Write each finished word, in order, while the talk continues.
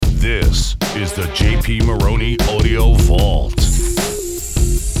This is the JP Maroney Audio Vault.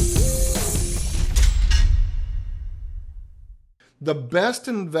 The best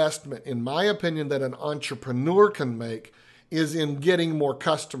investment, in my opinion, that an entrepreneur can make is in getting more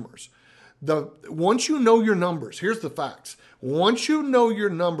customers. Once you know your numbers, here's the facts. Once you know your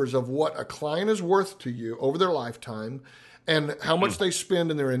numbers of what a client is worth to you over their lifetime and how much they spend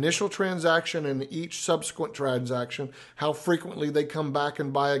in their initial transaction and each subsequent transaction, how frequently they come back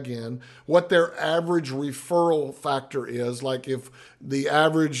and buy again, what their average referral factor is, like if the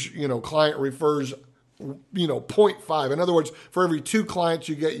average, client refers 0.5. In other words, for every 2 clients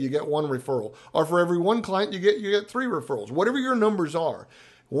you get 1 referral. Or for every 1 client you get 3 referrals. Whatever your numbers are.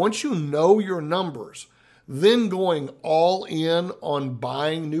 Once you know your numbers, then going all in on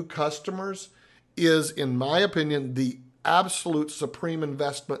buying new customers is, in my opinion, the absolute supreme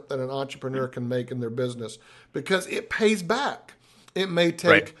investment that an entrepreneur can make in their business because it pays back. It may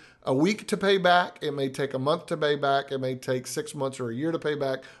take a week to pay back. It may take a month to pay back. It may take 6 months or a year to pay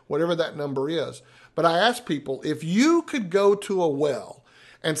back, whatever that number is. But I ask people, if you could go to a well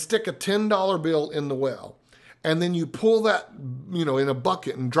and stick a $10 bill in the well, and then you pull that, in a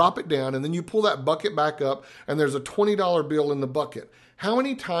bucket and drop it down, and then you pull that bucket back up, and there's a $20 bill in the bucket, how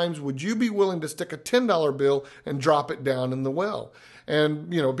many times would you be willing to stick a $10 bill and drop it down in the well?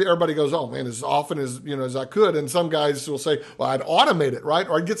 And, everybody goes, oh, man, as often as I could. And some guys will say, well, I'd automate it, right?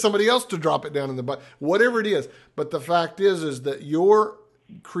 Or I'd get somebody else to drop it down in the bucket, whatever it is. But the fact is that you're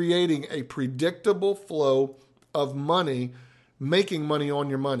creating a predictable flow of money, making money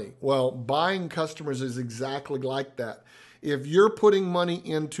on your money. Well, buying customers is exactly like that. If you're putting money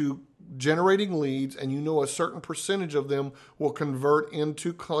into generating leads and you know a certain percentage of them will convert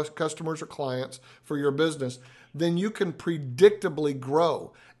into customers or clients for your business, then you can predictably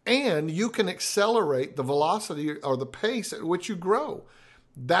grow and you can accelerate the velocity or the pace at which you grow.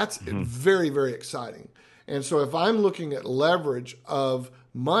 That's very, very exciting. And so if I'm looking at leverage of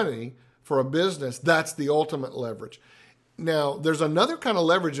money for a business, that's the ultimate leverage. Now, there's another kind of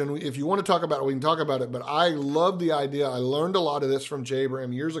leverage, and if you want to talk about it, we can talk about it, but I love the idea. I learned a lot of this from Jay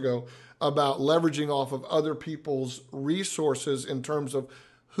Abraham years ago about leveraging off of other people's resources in terms of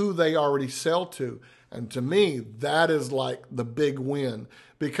who they already sell to. And to me, that is like the big win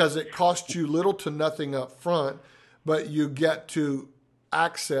because it costs you little to nothing up front, but you get to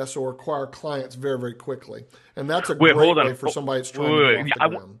access or acquire clients very, very quickly. And that's a great way for somebody that's trying to get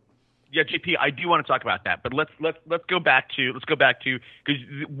off the ground. Yeah, JP, I do want to talk about that, but let's go back to because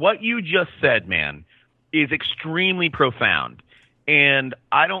what you just said, man, is extremely profound, and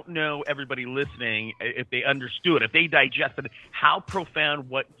I don't know everybody listening if they understood, if they digested how profound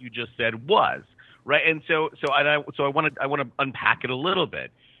what you just said was, right? And so I want to unpack it a little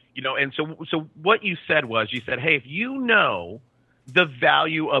bit, and so what you said was you said, hey, if you know the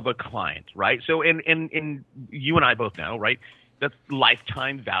value of a client, right? So and you and I both know, right? That's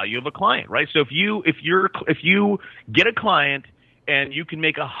lifetime value of a client, right? So if you get a client and you can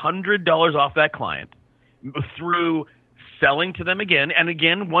make $100 off that client through selling to them again, and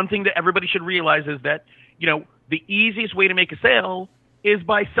again, one thing that everybody should realize is that the easiest way to make a sale is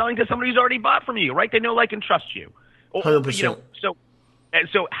by selling to somebody who's already bought from you, right? They know, like, and trust you. 100%.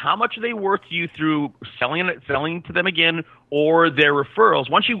 So how much are they worth to you through selling to them again or their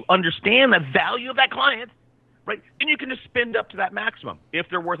referrals? Once you understand the value of that client, right, then you can just spend up to that maximum. If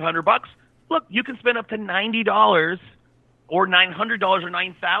they're worth $100, look, you can spend up to $90 or $900 or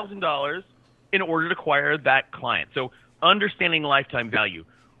 $9,000 in order to acquire that client. So understanding lifetime value.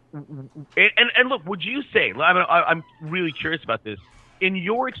 And look, would you say, I'm really curious about this, in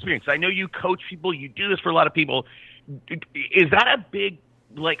your experience, I know you coach people, you do this for a lot of people, is that a big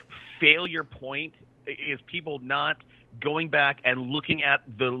failure point? Is people not going back and looking at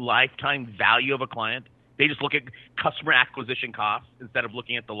the lifetime value of a client? They just look at customer acquisition costs instead of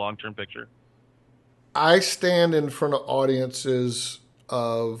looking at the long-term picture? I stand in front of audiences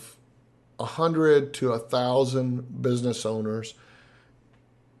of 100 to 1,000 business owners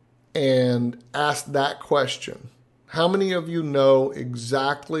and ask that question. How many of you know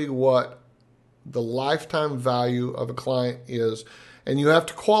exactly what the lifetime value of a client is? And you have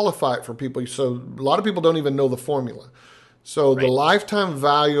to qualify it for people. So a lot of people don't even know the formula. So the lifetime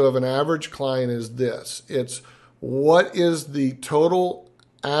value of an average client is this. It's what is the total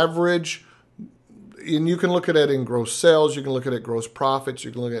average, and you can look at it in gross sales, you can look at it gross profits, you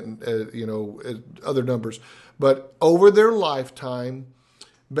can look at other numbers. But over their lifetime,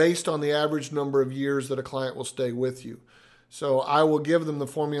 based on the average number of years that a client will stay with you. So I will give them the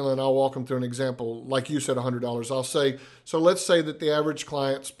formula and I'll walk them through an example. Like you said, $100. I'll say, so let's say that the average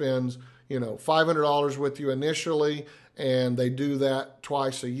client spends $500 with you initially, and they do that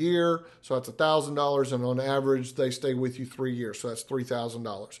twice a year. So that's $1,000, and on average, they stay with you 3 years. So that's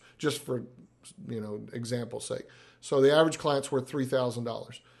 $3,000, just for example's sake. So the average client's worth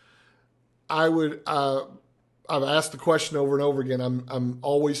 $3,000. I've asked the question over and over again. I'm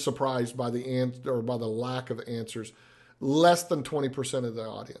always surprised by the answer or by the lack of answers. Less than 20% of the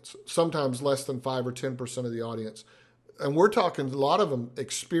audience, sometimes less than 5 or 10% of the audience. And we're talking a lot of them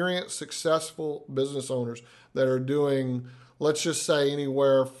experienced, successful business owners that are doing, let's just say,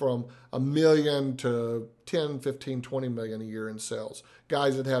 anywhere from $1 million to 10, 15, 20 million a year in sales.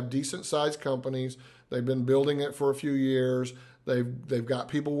 Guys that have decent sized companies. They've been building it for a few years. They've got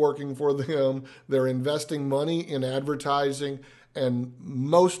people working for them. They're investing money in advertising, and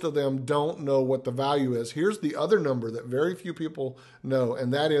most of them don't know what the value is. Here's the other number that very few people know,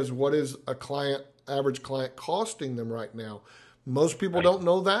 and that is, what is average client costing them right now? Most people don't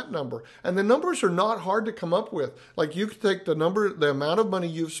know that number. And the numbers are not hard to come up with. Like, you could take the amount of money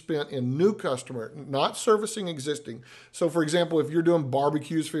you've spent in new customer, not servicing existing. So for example, if you're doing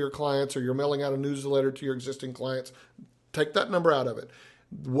barbecues for your clients, or you're mailing out a newsletter to your existing clients, take that number out of it.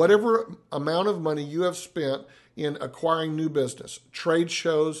 Whatever amount of money you have spent in acquiring new business, trade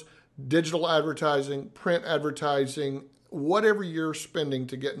shows, digital advertising, print advertising, whatever you're spending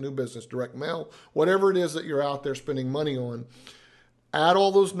to get new business, direct mail, whatever it is that you're out there spending money on, add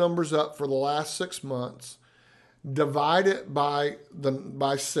all those numbers up for the last 6 months, divide it by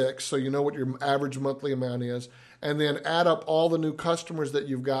 6, so you know what your average monthly amount is, and then add up all the new customers that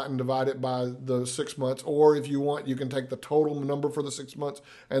you've gotten, divide it by the 6 months. Or if you want, you can take the total number for the 6 months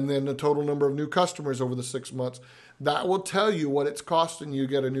and then the total number of new customers over the 6 months. That will tell you what it's costing you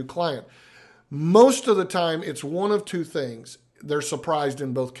to get a new client. Most of the time, it's one of two things. They're surprised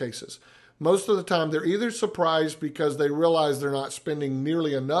in both cases. Most of the time, they're either surprised because they realize they're not spending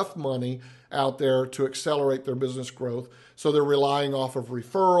nearly enough money out there to accelerate their business growth. So they're relying off of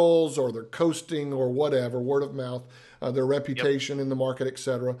referrals, or they're coasting, or whatever, word of mouth, their reputation in the market,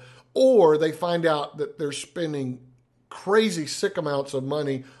 etc. Or they find out that they're spending crazy sick amounts of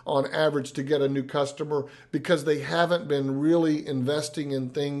money on average to get a new customer because they haven't been really investing in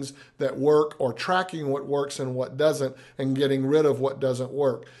things that work, or tracking what works and what doesn't, and getting rid of what doesn't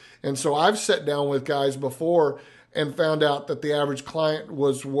work. And so I've sat down with guys before and found out that the average client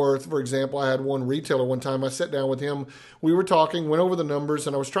was worth, for example, I had one retailer one time, I sat down with him, we were talking, went over the numbers,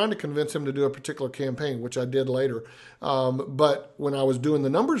 and I was trying to convince him to do a particular campaign, which I did later. But when I was doing the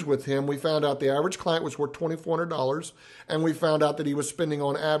numbers with him, we found out the average client was worth $2,400, and we found out that he was spending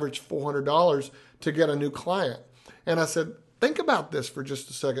on average $400 to get a new client. And I said, think about this for just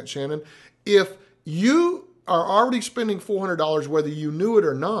a second, Shannon. If you are already spending $400, whether you knew it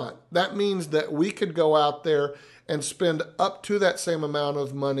or not, that means that we could go out there and spend up to that same amount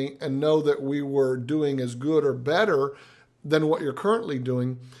of money and know that we were doing as good or better than what you're currently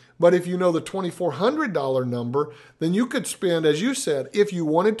doing. But if you know the $2,400 number, then you could spend, as you said, if you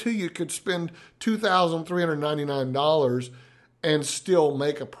wanted to, you could spend $2,399 and still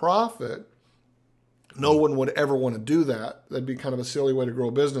make a profit. No one would ever want to do that. That'd be kind of a silly way to grow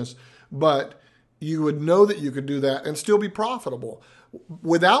a business. But you would know that you could do that and still be profitable.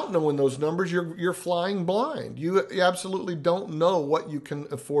 Without knowing those numbers, you're flying blind. You absolutely don't know what you can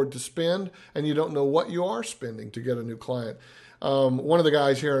afford to spend, and you don't know what you are spending to get a new client. One of the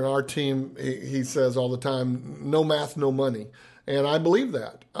guys here in our team, he says all the time, no math, no money. And I believe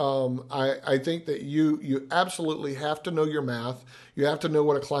that. I think that you absolutely have to know your math. You have to know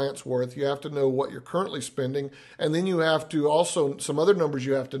what a client's worth. You have to know what you're currently spending. And then you have to also, some other numbers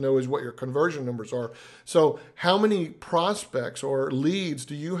you have to know is what your conversion numbers are. So how many prospects or leads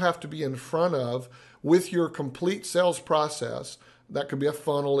do you have to be in front of with your complete sales process? That could be a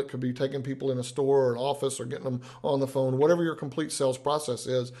funnel. It could be taking people in a store or an office or getting them on the phone, whatever your complete sales process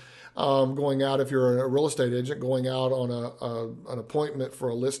is. Going out, if you're a real estate agent, going out on an appointment for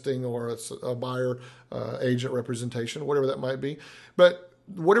a listing or a buyer agent representation, whatever that might be. But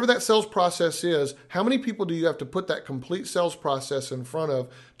whatever that sales process is, how many people do you have to put that complete sales process in front of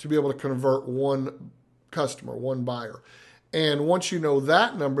to be able to convert one customer, one buyer? And once you know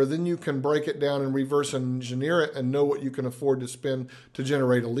that number, then you can break it down and reverse engineer it and know what you can afford to spend to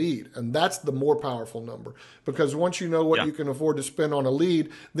generate a lead. And that's the more powerful number, because once you know what you can afford to spend on a lead,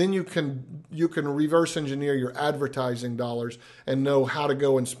 then you can reverse engineer your advertising dollars and know how to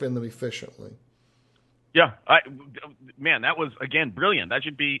go and spend them efficiently. Yeah, man, that was, again, brilliant. That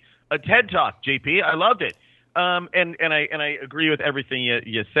should be a TED Talk, JP. I loved it. And I agree with everything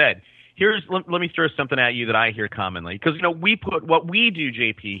you said. Let me throw something at you that I hear commonly, because we put what we do,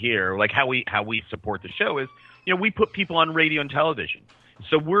 JP, here, like how we support the show is, we put people on radio and television.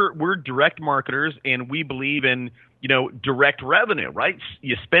 So we're direct marketers, and we believe in, direct revenue, right?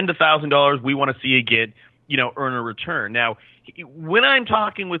 You spend $1,000, we want to see you get, earn a return. Now, when I'm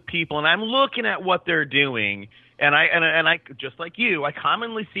talking with people and I'm looking at what they're doing, and I just like you, I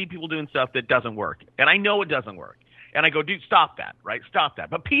commonly see people doing stuff that doesn't work, and I know it doesn't work. And I go, dude, stop that, right? Stop that.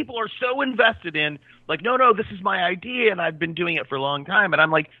 But people are so invested in, like, no, this is my idea, and I've been doing it for a long time. And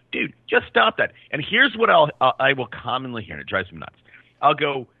I'm like, dude, just stop that. And here's what I will commonly hear, and it drives me nuts. I'll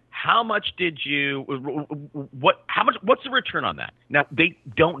go, how much did you, what's the return on that? Now, they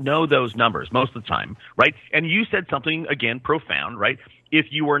don't know those numbers most of the time, right? And you said something, again, profound, right? If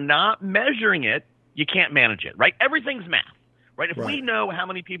you are not measuring it, you can't manage it, right? Everything's math. Right? If we know how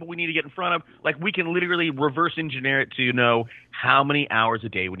many people we need to get in front of, like, we can literally reverse engineer it to know how many hours a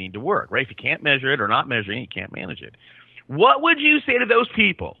day we need to work, right? If you can't measure it or not measuring it, you can't manage it. What would you say to those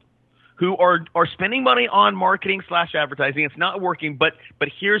people who are spending money on marketing / advertising? It's not working, but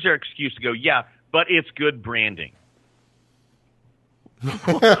here's their excuse to go, yeah, but it's good branding.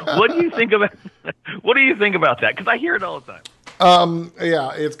 What do you think about that? Because I hear it all the time.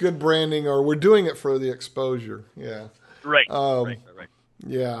 Yeah, it's good branding, or we're doing it for the exposure. Yeah. Right.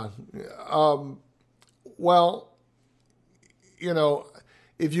 Yeah. Well,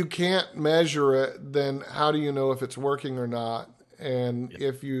 if you can't measure it, then how do you know if it's working or not? And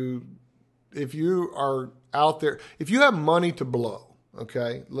if you are out there, if you have money to blow,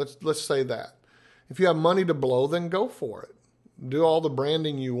 okay, let's say that. If you have money to blow, then go for it. Do all the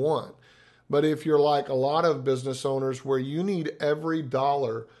branding you want. But if you're like a lot of business owners where you need every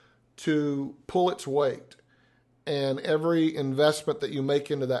dollar to pull its weight, and every investment that you make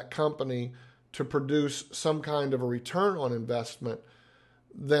into that company to produce some kind of a return on investment,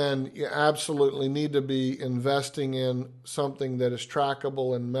 then you absolutely need to be investing in something that is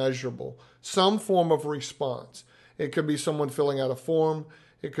trackable and measurable. Some form of response. It could be someone filling out a form.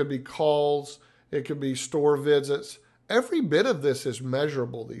 It could be calls. It could be store visits. Every bit of this is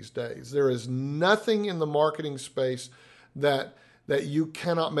measurable these days. There is nothing in the marketing space that you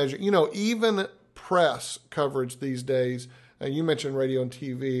cannot measure. Even press coverage these days. You mentioned radio and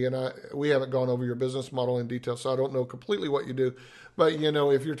TV, and we haven't gone over your business model in detail, so I don't know completely what you do. But,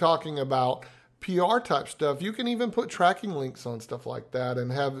 if you're talking about PR type stuff, you can even put tracking links on stuff like that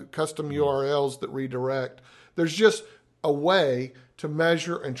and have custom URLs that redirect. There's just a way to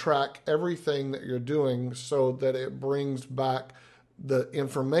measure and track everything that you're doing so that it brings back the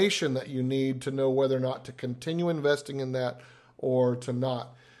information that you need to know whether or not to continue investing in that or to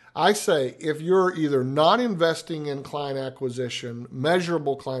not. I say if you're either not investing in client acquisition,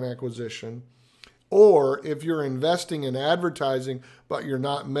 measurable client acquisition, or if you're investing in advertising but you're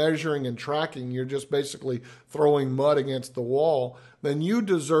not measuring and tracking, you're just basically throwing mud against the wall, then you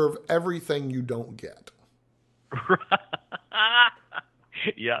deserve everything you don't get.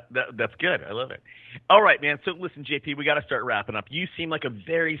 Yeah, that's good. I love it. All right, man. So listen, JP, we got to start wrapping up. You seem like a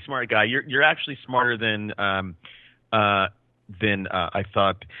very smart guy. You're actually smarter than I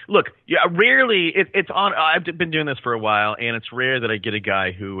thought. Look, yeah, rarely it's on. I've been doing this for a while, and it's rare that I get a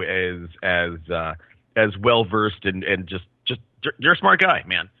guy who is as well versed and just you're a smart guy,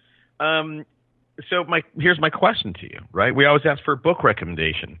 man. So here's my question to you, right? We always ask for a book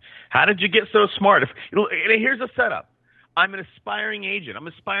recommendation. How did you get so smart? And here's a setup. I'm an aspiring agent. I'm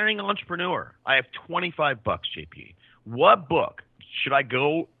an aspiring entrepreneur. I have $25, JP. What book should I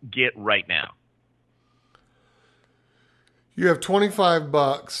go get right now? You have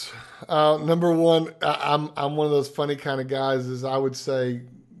 $25. Number one, I'm one of those funny kind of guys. Is I would say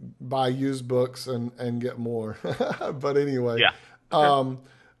buy used books and get more. But anyway, yeah.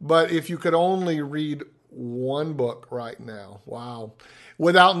 But if you could only read one book right now, wow,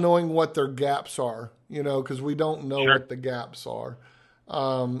 without knowing what their gaps are, because we don't know what the gaps are.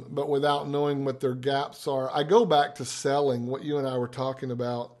 But without knowing what their gaps are, I go back to selling, what you and I were talking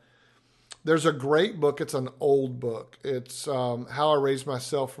about. There's a great book. It's an old book. It's How I Raised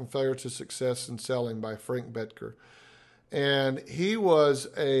Myself from Failure to Success in Selling by Frank Bettger. And he was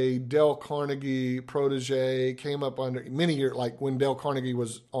a Dale Carnegie protege, came up under many years, like when Dale Carnegie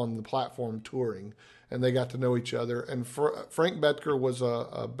was on the platform touring, and they got to know each other. And Frank Bettger was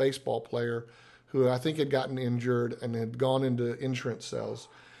a baseball player who I think had gotten injured and had gone into insurance sales.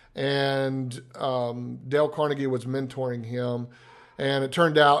 And Dale Carnegie was mentoring him. And it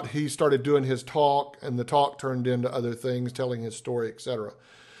turned out he started doing his talk, and the talk turned into other things, telling his story, etc.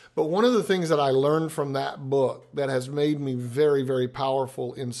 But one of the things that I learned from that book that has made me very, very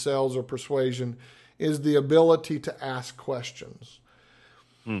powerful in sales or persuasion is the ability to ask questions.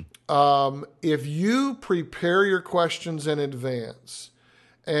 If you prepare your questions in advance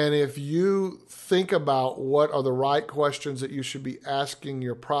And if you think about what are the right questions that you should be asking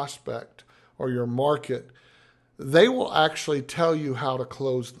your prospect or your market, they will actually tell you how to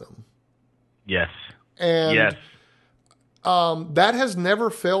close them. Yes. And yes. That has never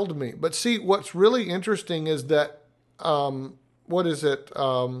failed me. But see, what's really interesting is that, what is it?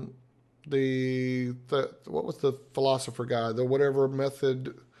 What was the philosopher guy? The whatever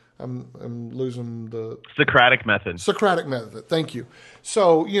method. I'm losing the Socratic method. Socratic method. Thank you.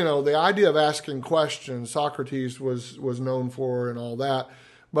 So, the idea of asking questions, Socrates was known for and all that.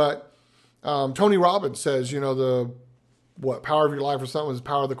 But Tony Robbins says, the power of your life or something is the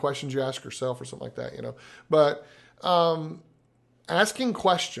power of the questions you ask yourself or something like that, But asking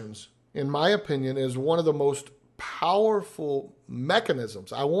questions, in my opinion, is one of the most powerful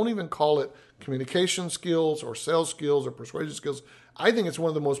mechanisms. I won't even call it communication skills or sales skills or persuasion skills. I think it's one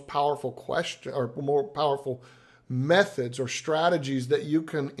of the most powerful more powerful methods or strategies that you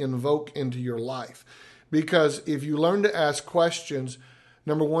can invoke into your life. Because if you learn to ask questions,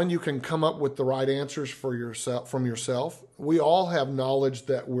 number one, you can come up with the right answers from yourself. We all have knowledge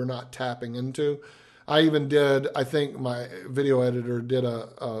that we're not tapping into. I think my video editor did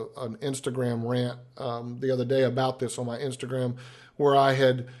an Instagram rant the other day about this on my Instagram, where I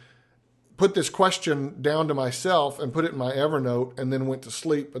had put this question down to myself and put it in my Evernote and then went to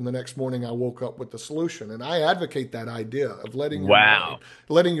sleep. And the next morning I woke up with the solution. And I advocate that idea of letting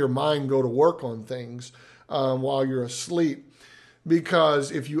your mind go to work on things while you're asleep.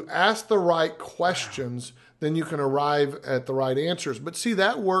 Because if you ask the right questions, then you can arrive at the right answers. But see,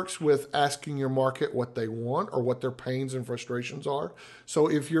 that works with asking your market what they want or what their pains and frustrations are. So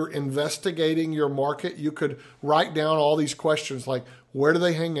if you're investigating your market, you could write down all these questions like, where do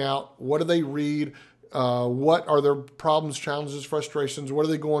they hang out? What do they read? What are their problems, challenges, frustrations? What are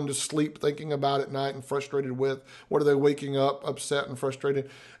they going to sleep thinking about at night and frustrated with? What are they waking up upset and frustrated?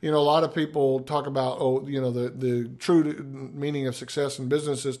 A lot of people talk about, the true meaning of success in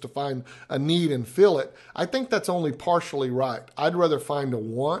business is to find a need and fill it. I think that's only partially right. I'd rather find a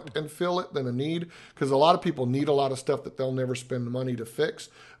want and fill it than a need, because a lot of people need a lot of stuff that they'll never spend money to fix,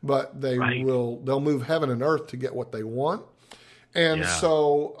 but they'll move heaven and earth to get what they want. And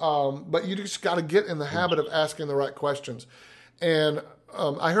so, but you just got to get in the habit of asking the right questions. And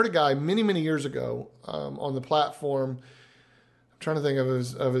I heard a guy many, many years ago on the platform. I'm trying to think of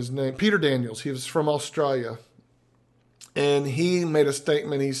his name. Peter Daniels. He was from Australia, and he made a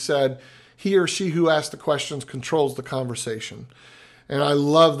statement. He said, "He or she who asks the questions controls the conversation." And I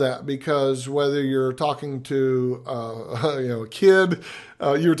love that, because whether you're talking to a kid,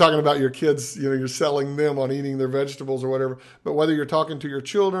 you were talking about your kids, you're selling them on eating their vegetables or whatever. But whether you're talking to your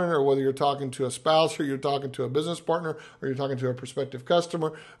children, or whether you're talking to a spouse, or you're talking to a business partner, or you're talking to a prospective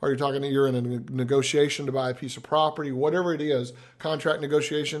customer, or you're in a negotiation to buy a piece of property, whatever it is, contract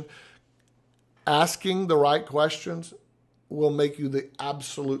negotiation, asking the right questions will make you the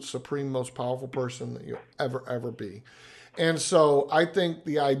absolute supreme most powerful person that you'll ever be. And so I think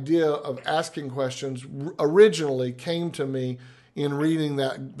the idea of asking questions originally came to me in reading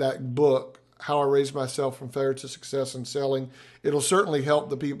that book, How I Raised Myself from Failure to Success in Selling. It'll certainly help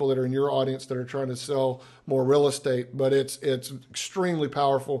the people that are in your audience that are trying to sell more real estate, but it's extremely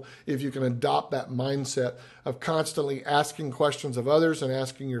powerful if you can adopt that mindset of constantly asking questions of others and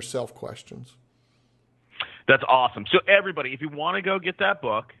asking yourself questions. That's awesome. So everybody, if you want to go get that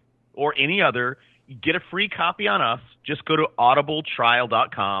book or any other, get a free copy on us. Just go to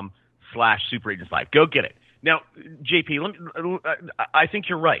audibletrial.com/superagentslife. Go get it. Now, JP, I think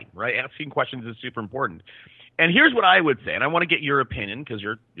you're right? Asking questions is super important. And here's what I would say, and I want to get your opinion because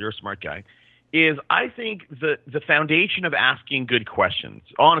you're a smart guy, is I think the foundation of asking good questions,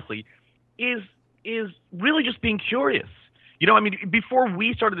 honestly, is really just being curious. Before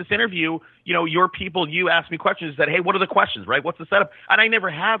we started this interview, you asked me questions, said, hey, what are the questions, right? What's the setup? And I never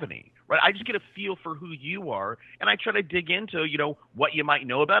have any, right? I just get a feel for who you are, and I try to dig into, what you might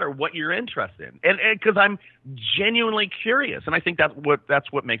know about or what you're interested in. And because I'm genuinely curious, and I think that's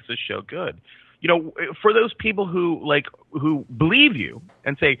what makes this show good. For those people who believe you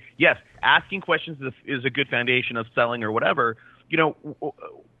and say, yes, asking questions is a good foundation of selling or whatever,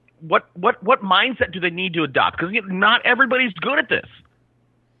 what mindset do they need to adopt? Because not everybody's good at this.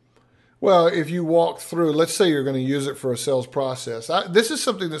 Well, if you walk through, let's say you're going to use it for a sales process. This is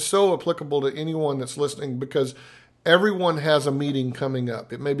something that's so applicable to anyone that's listening, because everyone has a meeting coming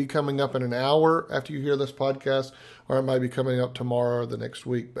up. It may be coming up in an hour after you hear this podcast, or it might be coming up tomorrow or the next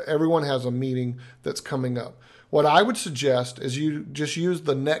week. But everyone has a meeting that's coming up. What I would suggest is you just use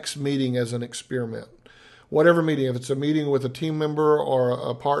the next meeting as an experiment. Whatever meeting, if it's a meeting with a team member or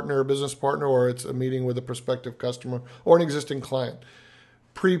a partner, a business partner, or it's a meeting with a prospective customer or an existing client,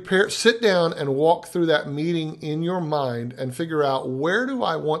 sit down and walk through that meeting in your mind and figure out, where do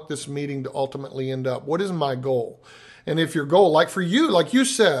I want this meeting to ultimately end up? What is my goal? And if your goal, like for you, like you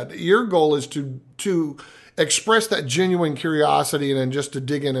said, your goal is to express that genuine curiosity and then just to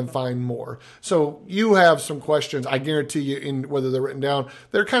dig in and find more. So you have some questions, I guarantee you, in whether they're written down,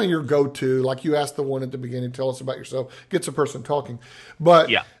 they're kind of your go-to. Like you asked the one at the beginning, tell us about yourself, gets a person talking. But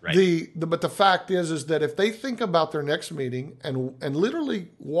yeah, right. but the fact is that if they think about their next meeting and literally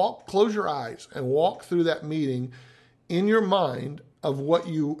close your eyes and walk through that meeting in your mind of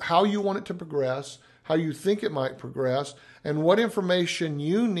how you want it to progress, how you think it might progress, and what information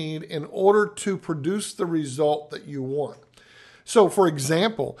you need in order to produce the result that you want. So, for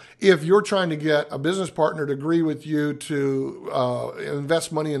example, if you're trying to get a business partner to agree with you to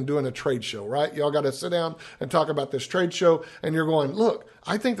invest money in doing a trade show, right? Y'all got to sit down and talk about this trade show, and you're going, look,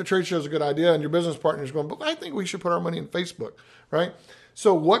 I think the trade show is a good idea, and your business partner is going, but I think we should put our money in Facebook, right?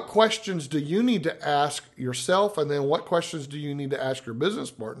 So what questions do you need to ask yourself, and then what questions do you need to ask your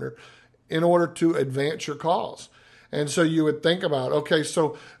business partner in order to advance your cause? And so you would think about, okay,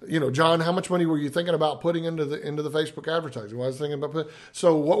 so, John, how much money were you thinking about putting into the Facebook advertising? Well, I was thinking about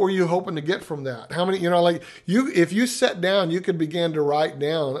so what were you hoping to get from that? How many, if you sat down, you could begin to write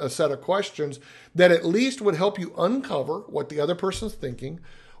down a set of questions that at least would help you uncover what the other person's thinking,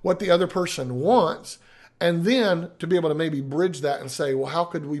 what the other person wants, and then to be able to maybe bridge that and say, well, how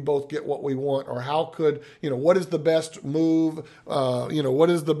could we both get what we want? Or how could, what is the best move? What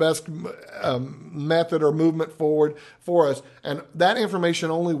is the best method or movement forward for us? And that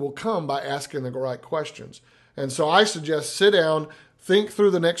information only will come by asking the right questions. And so I suggest sit down, think through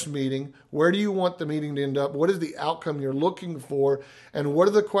the next meeting. Where do you want the meeting to end up? What is the outcome you're looking for? And what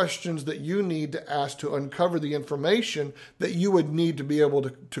are the questions that you need to ask to uncover the information that you would need to be able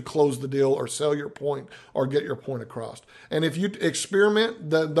to close the deal or sell your point or get your point across? And if you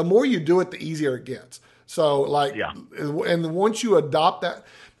experiment, the more you do it, the easier it gets. So and once you adopt that,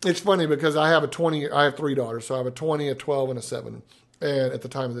 it's funny because I have 3 daughters. So I have a 20, a 12, and a 7. And at the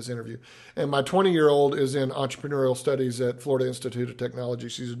time of this interview. And my 20-year-old is in entrepreneurial studies at Florida Institute of Technology.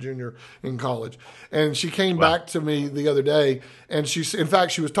 She's a junior in college. And she came back to me the other day, and she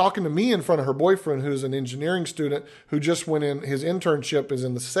was talking to me in front of her boyfriend, who's an engineering student who just went in, his internship is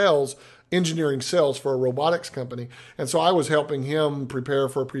in the engineering sales for a robotics company. And so I was helping him prepare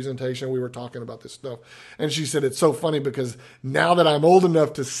for a presentation. We were talking about this stuff. And she said, it's so funny because now that I'm old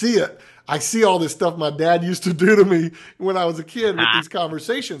enough to see it, I see all this stuff my dad used to do to me when I was a kid with these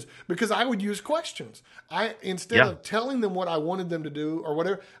conversations, because I would use questions. Instead of telling them what I wanted them to do or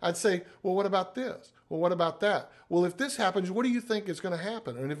whatever, I'd say, well, what about this? Well, what about that? Well, if this happens, what do you think is going to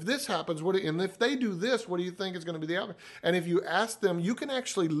happen? And if this happens, and if they do this, what do you think is going to be the outcome? And if you ask them, you can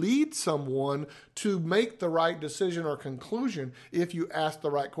actually lead someone to make the right decision or conclusion if you ask the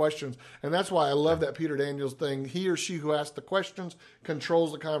right questions. And that's why I love that Peter Daniels thing. He or she who asks the questions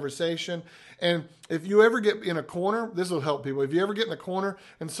controls the conversation. And if you ever get in a corner, this will help people. If you ever get in a corner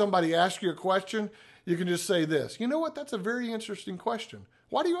and somebody asks you a question, you can just say this. You know what? That's a very interesting question.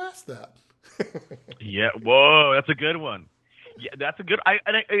 Why do you ask that? Yeah. Whoa, that's a good one. Yeah, that's a good.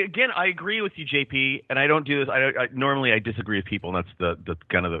 I agree with you, JP. And I don't do this. Normally I disagree with people, and that's the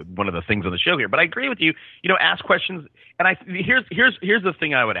kind of one of the things on the show here. But I agree with you. Ask questions. And here's the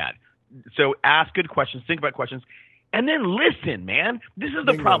thing I would add. So ask good questions. Think about questions. And then listen, man. This is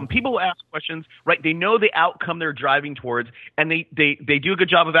the problem. People ask questions, right? They know the outcome they're driving towards, and they do a good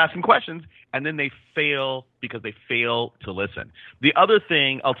job of asking questions, and then they fail because they fail to listen. The other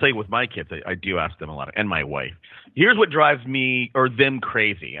thing I'll tell you with my kids, I do ask them a lot, and my wife. Here's what drives me or them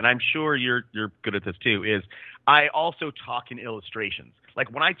crazy, and I'm sure you're good at this too, is I also talk in illustrations. Like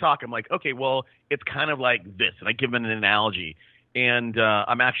when I talk, I'm like, okay, well, it's kind of like this, and I give them an analogy. And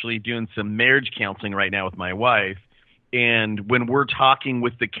I'm actually doing some marriage counseling right now with my wife. And when we're talking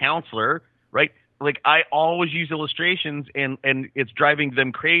with the counselor, right, like I always use illustrations, and it's driving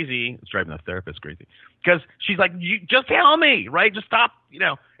them crazy. It's driving the therapist crazy because she's like, "You just tell me, right? Just stop, And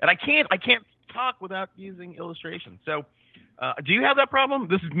I can't talk without using illustrations. So, do you have that problem?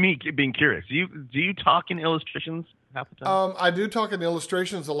 This is me being curious. Do you talk in illustrations half the time? I do talk in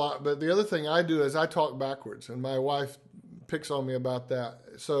illustrations a lot, but the other thing I do is I talk backwards, and my wife picks on me about that.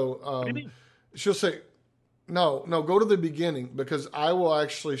 So what do you mean? She'll say, No, go to the beginning, because I will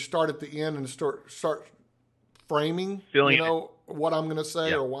actually start at the end and start framing, what I'm going to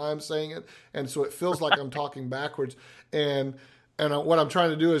say or why I'm saying it. And so it feels like I'm talking backwards. And what I'm trying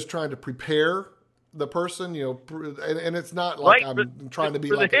to do is trying to prepare the person, and it's not like I'm trying to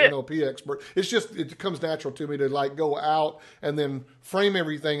be like an NLP expert. It's just, it comes natural to me to like go out and then frame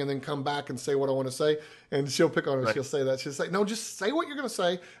everything and then come back and say what I want to say. And she'll pick on it. Right. She'll say that. She'll say, no, just say what you're going to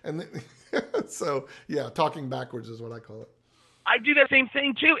say. And then, so yeah, talking backwards is what I call it. I do that same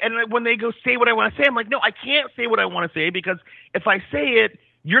thing too. And when they go say what I want to say, I'm like, no, I can't say what I want to say, because if I say it,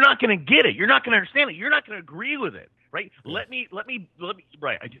 you're not going to get it. You're not going to understand it. You're not going to agree with it. Right. Let me,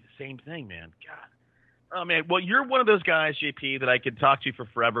 right. I do the same thing, man. God. Oh man. Well, you're one of those guys, JP, that I could talk to for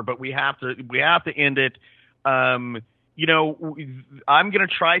forever, but we have to end it. I'm going to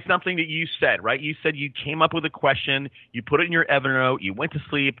try something that you said, right? You said you came up with a question, you put it in your Evernote, you went to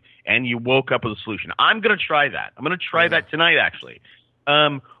sleep, and you woke up with a solution. I'm going to try that. I'm going to try that tonight, actually.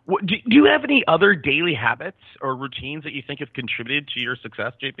 Do you have any other daily habits or routines that you think have contributed to your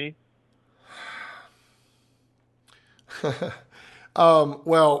success, JP?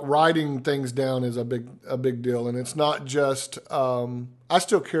 Well, writing things down is a big deal, and it's not just. I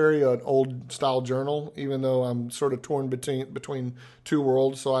still carry an old style journal, even though I'm sort of torn between two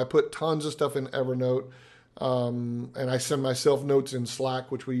worlds. So I put tons of stuff in Evernote, and I send myself notes in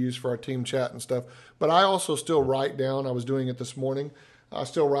Slack, which we use for our team chat and stuff. But I also still write down. I was doing it this morning. I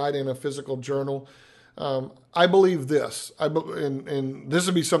still write in a physical journal. I believe this, and this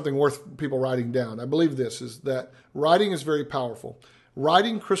would be something worth people writing down. I believe this is that writing is very powerful.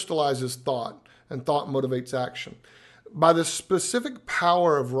 Writing crystallizes thought, and thought motivates action. By the specific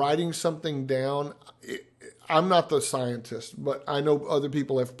power of writing something down, I'm not the scientist, but I know other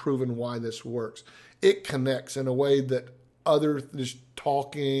people have proven why this works. It connects in a way that other just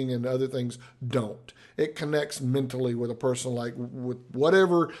talking and other things don't. It connects mentally with a person, like with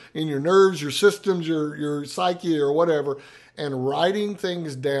whatever in your nerves, your systems, your psyche or whatever. And writing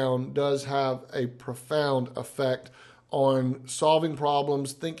things down does have a profound effect on solving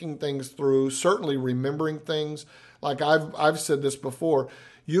problems, thinking things through, certainly remembering things. Like I've said this before,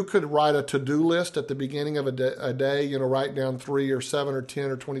 you could write a to-do list at the beginning of a day, write down 3 or 7 or 10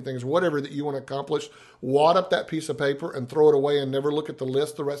 or 20 things, whatever that you want to accomplish, wad up that piece of paper and throw it away and never look at the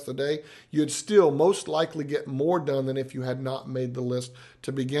list the rest of the day. You'd still most likely get more done than if you had not made the list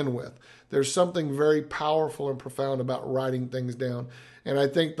to begin with. There's something very powerful and profound about writing things down. And I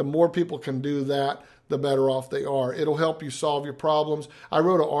think the more people can do that, the better off they are. It'll help you solve your problems. I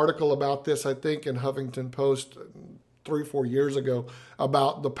wrote an article about this, I think, in Huffington Post 3 or 4 years ago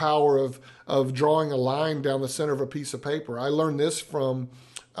about the power of drawing a line down the center of a piece of paper. I learned this from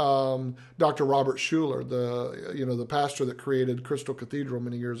Dr. Robert Schuller, the pastor that created Crystal Cathedral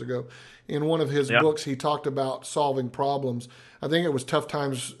many years ago. In one of his books, he talked about solving problems. I think it was Tough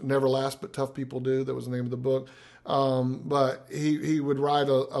Times Never Last, but Tough People Do. That was the name of the book. But he would write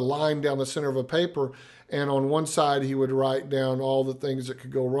a line down the center of a paper, and on one side he would write down all the things that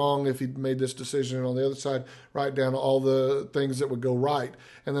could go wrong if he'd made this decision, and on the other side write down all the things that would go right.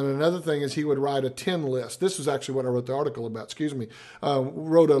 And then another thing is he would write a 10 list. This is actually what I wrote the article about,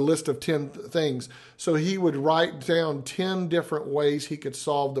 wrote a list of 10 things. So he would write down 10 different ways he could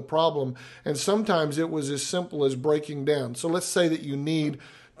solve the problem, and sometimes it was as simple as breaking down. So let's say that you need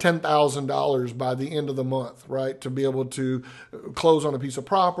 $10,000 by the end of the month, right, to be able to close on a piece of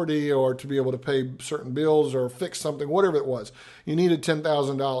property or to be able to pay certain bills or fix something, whatever it was. You needed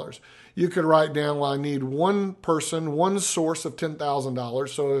 $10,000. You could write down, well, I need one person, one source of $10,000.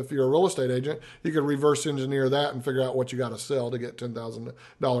 So if you're a real estate agent, you could reverse engineer that and figure out what you got to sell to get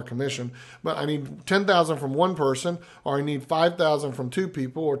 $10,000 commission. But I need $10,000 from one person, or I need $5,000 from 2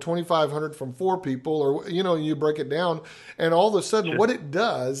 people, or $2,500 from 4 people, or you break it down, and all of a sudden, what it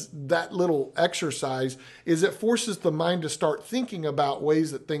does, that little exercise, is it forces the mind to start thinking about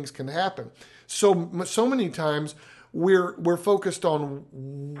ways that things can happen. So many times we're focused on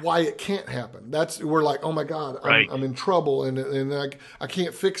why it can't happen. We're like, oh my God, I'm in trouble and I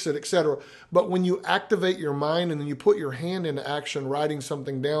can't fix it, etc. But when you activate your mind and then you put your hand into action, writing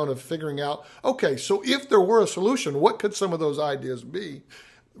something down, of figuring out, okay, so if there were a solution, what could some of those ideas be?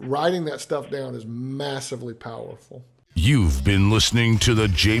 Writing that stuff down is massively powerful. You've been listening to the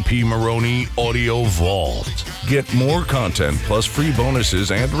JP Maroney Audio Vault. Get more content plus free bonuses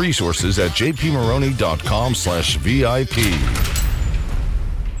and resources at jpmaroney.com/VIP.